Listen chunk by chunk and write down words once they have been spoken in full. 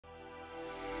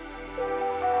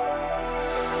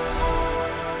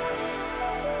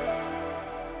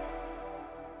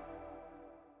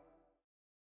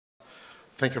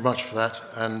Thank you very much for that,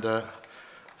 and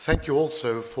thank you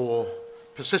also for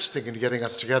persisting in getting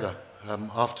us together.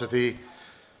 After the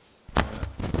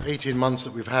 18 months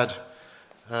that we've had,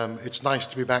 it's nice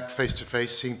to be back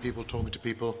face-to-face, seeing people, talking to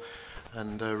people,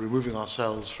 and removing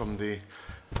ourselves from the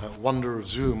wonder of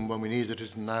Zoom when we needed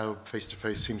it, and now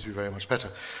face-to-face seems to be very much better.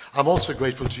 I'm also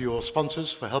grateful to your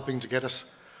sponsors for helping to get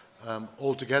us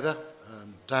all together.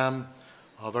 DAM,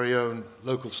 our very own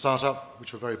local startup,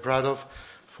 which we're very proud of,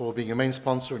 for being a main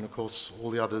sponsor, and of course all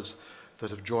the others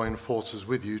that have joined forces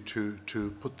with you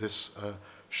to put this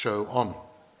show on.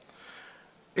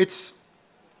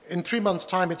 In 3 months'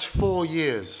 time, it's 4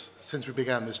 years since we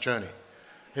began this journey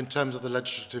in terms of the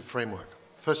legislative framework,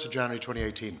 1st of January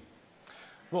 2018.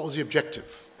 What was the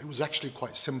objective? It was actually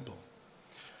quite simple.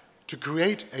 To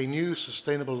create a new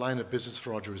sustainable line of business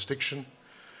for our jurisdiction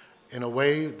in a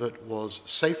way that was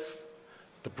safe,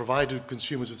 that provided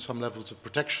consumers with some levels of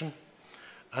protection,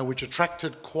 and which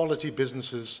attracted quality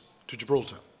businesses to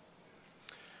Gibraltar.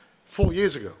 4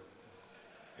 years ago,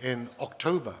 in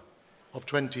October of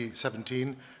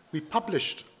 2017, we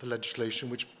published the legislation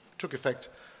which took effect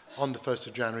on the 1st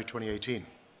of January 2018.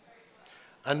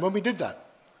 And when we did that,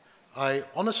 I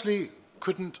honestly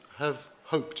couldn't have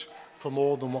hoped for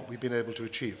more than what we've been able to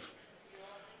achieve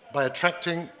by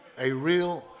attracting a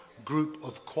real group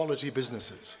of quality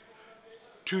businesses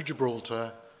to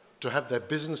Gibraltar to have their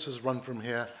businesses run from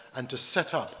here and to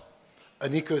set up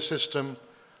an ecosystem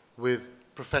with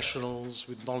professionals,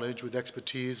 with knowledge, with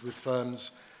expertise, with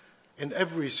firms in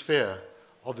every sphere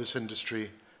of this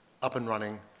industry up and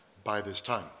running by this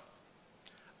time.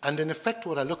 And in effect,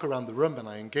 when I look around the room and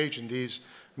I engage in these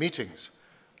meetings,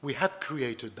 we have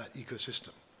created that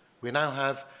ecosystem. We now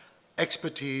have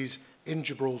expertise in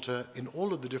Gibraltar in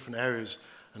all of the different areas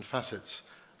and facets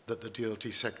that the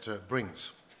DLT sector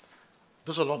brings.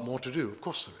 There's a lot more to do, of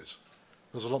course there is.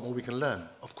 There's a lot more we can learn,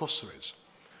 of course there is.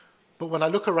 But when I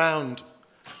look around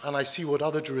and I see what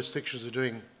other jurisdictions are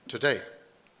doing today,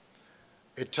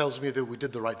 it tells me that we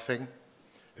did the right thing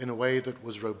in a way that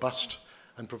was robust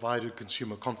and provided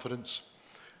consumer confidence.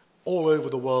 All over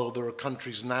the world, there are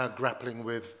countries now grappling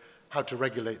with how to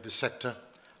regulate this sector,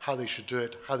 how they should do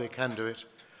it, how they can do it.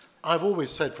 I've always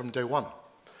said from day one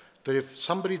that if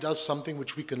somebody does something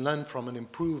which we can learn from and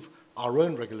improve our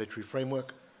own regulatory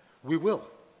framework, we will.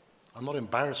 I'm not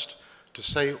embarrassed to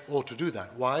say or to do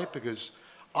that. Why? Because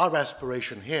our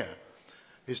aspiration here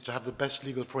is to have the best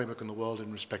legal framework in the world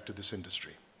in respect to this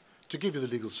industry, to give you the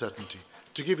legal certainty,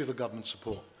 to give you the government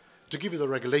support, to give you the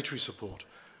regulatory support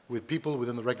with people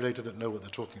within the regulator that know what they're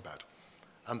talking about.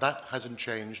 And that hasn't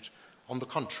changed. On the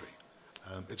contrary,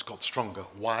 it's got stronger.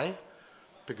 Why?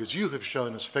 Because you have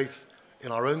shown us faith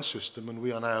in our own system, and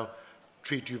we are now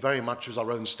treat you very much as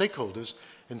our own stakeholders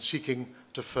in seeking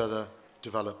to further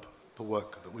develop the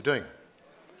work that we're doing.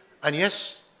 And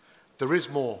yes, there is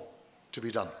more to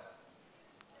be done.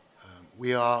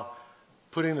 We are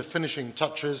putting the finishing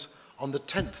touches on the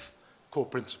 10th core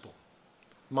principle,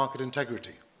 market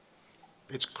integrity.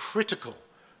 It's critical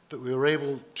that we are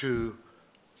able to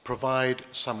provide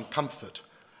some comfort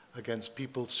against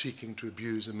people seeking to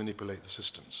abuse and manipulate the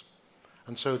systems.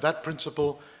 And so that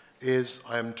principle is,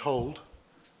 I am told,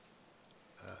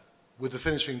 with the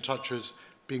finishing touches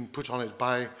being put on it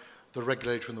by the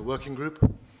regulator and the working group,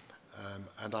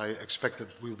 and I expect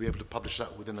that we'll be able to publish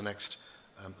that within the next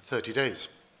 30 days.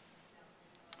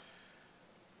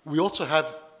 We also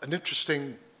have an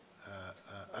interesting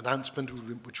announcement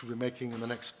which we'll be making in the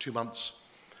next 2 months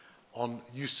on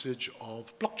usage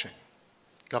of blockchain.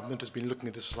 Government has been looking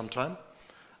at this for some time,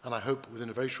 and I hope within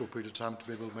a very short period of time to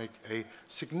be able to make a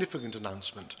significant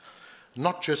announcement,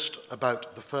 not just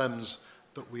about the firms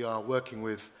that we are working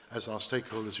with as our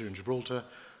stakeholders here in Gibraltar,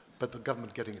 but the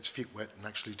government getting its feet wet and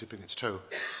actually dipping its toe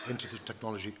into the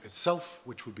technology itself,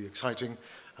 which will be exciting,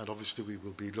 and obviously we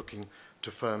will be looking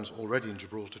to firms already in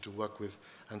Gibraltar to work with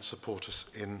and support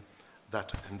us in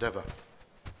that endeavour.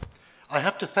 I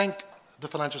have to thank the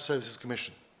Financial Services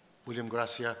Commission, William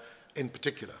Gracia in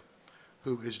particular,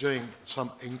 who is doing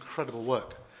some incredible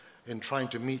work in trying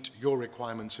to meet your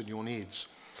requirements and your needs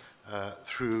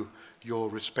through your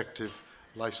respective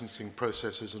licensing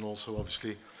processes, and also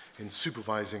obviously in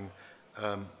supervising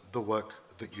the work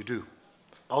that you do.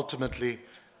 Ultimately,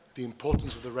 the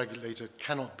importance of the regulator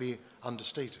cannot be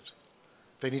understated.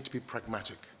 They need to be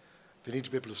pragmatic. They need to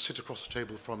be able to sit across the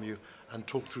table from you and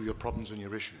talk through your problems and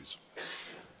your issues.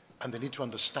 And they need to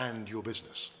understand your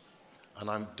business. And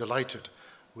I'm delighted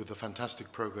with the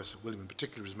fantastic progress that William in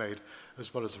particular has made,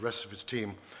 as well as the rest of his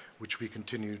team, which we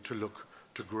continue to look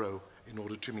to grow in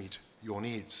order to meet your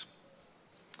needs.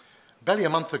 Barely a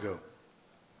month ago,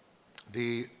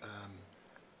 the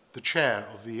the chair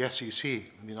of the SEC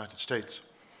in the United States,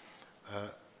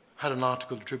 had an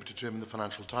article attributed to him in the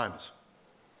Financial Times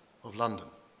of London.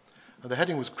 And the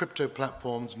heading was "Crypto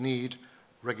Platforms Need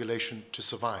Regulation to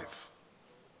Survive."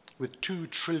 With 2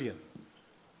 trillion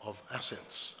of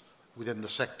assets within the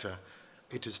sector,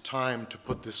 it is time to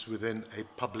put this within a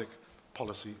public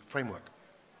policy framework.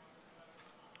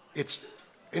 It's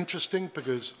interesting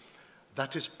because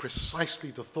that is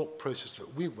precisely the thought process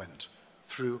that we went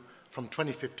through from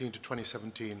 2015 to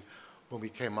 2017 when we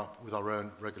came up with our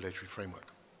own regulatory framework.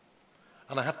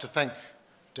 And I have to thank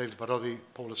David Barodi,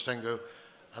 Paul Estengo,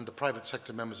 and the private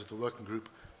sector members of the working group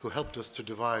who helped us to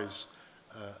devise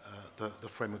the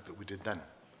framework that we did then.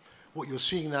 What you're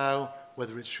seeing now,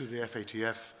 whether it's through the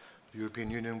FATF, the European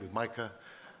Union with MICA,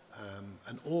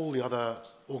 and all the other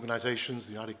organizations,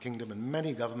 the United Kingdom, and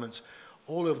many governments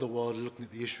all over the world are looking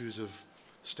at the issues of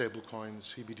stablecoins,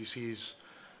 CBDCs,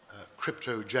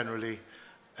 crypto generally,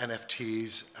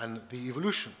 NFTs, and the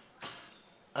evolution.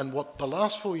 And what the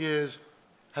last 4 years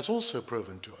has also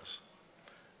proven to us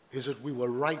is that we were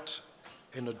right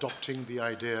in adopting the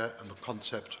idea and the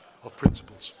concept of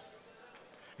principles.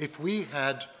 If we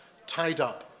had tied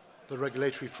up the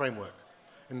regulatory framework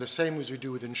in the same way as we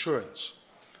do with insurance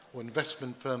or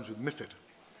investment firms with MiFID,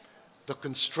 the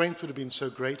constraint would have been so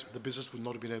great the business would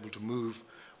not have been able to move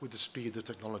with the speed the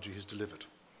technology has delivered.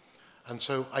 And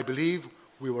so I believe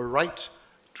we were right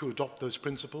to adopt those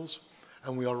principles,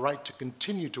 and we are right to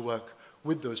continue to work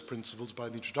with those principles by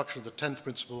the introduction of the 10th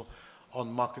principle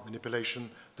on market manipulation,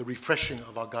 the refreshing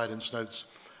of our guidance notes,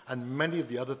 and many of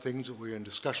the other things that we're in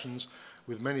discussions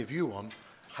with many of you on,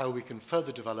 how we can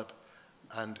further develop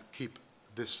and keep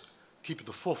at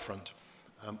the forefront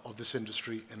of this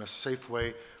industry in a safe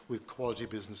way with quality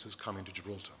businesses coming to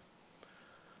Gibraltar.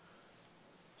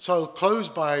 So I'll close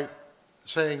by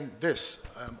saying this.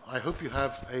 I hope you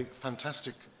have a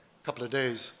fantastic couple of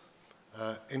days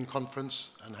in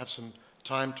conference and have some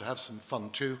time to have some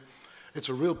fun too. It's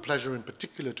a real pleasure in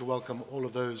particular to welcome all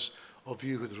of those of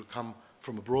you who have come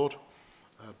from abroad,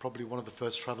 probably one of the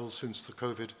first travels since the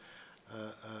COVID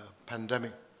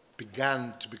pandemic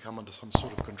began to become under some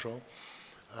sort of control.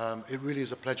 It really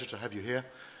is a pleasure to have you here,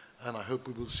 and I hope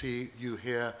we will see you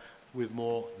here with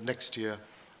more next year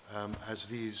as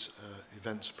these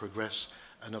events progress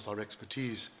and as our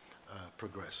expertise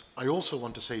progress. I also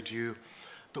want to say to you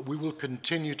that we will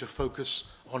continue to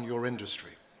focus on your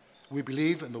industry. We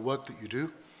believe in the work that you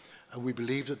do, and we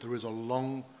believe that there is a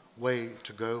long way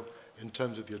to go in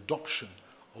terms of the adoption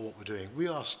of what we're doing. We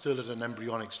are still at an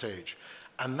embryonic stage,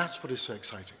 and that's what is so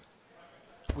exciting.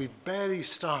 We've barely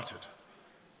started,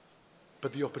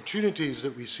 but the opportunities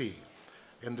that we see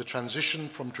in the transition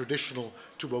from traditional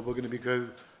to what we're going to be go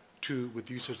to with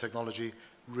the use of technology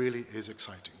really is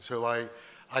exciting. So I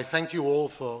thank you all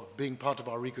for being part of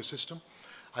our ecosystem.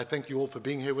 I thank you all for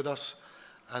being here with us,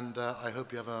 and I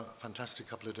hope you have a fantastic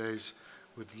couple of days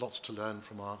with lots to learn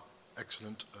from our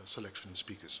excellent selection of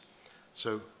speakers.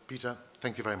 So, Peter,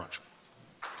 thank you very much.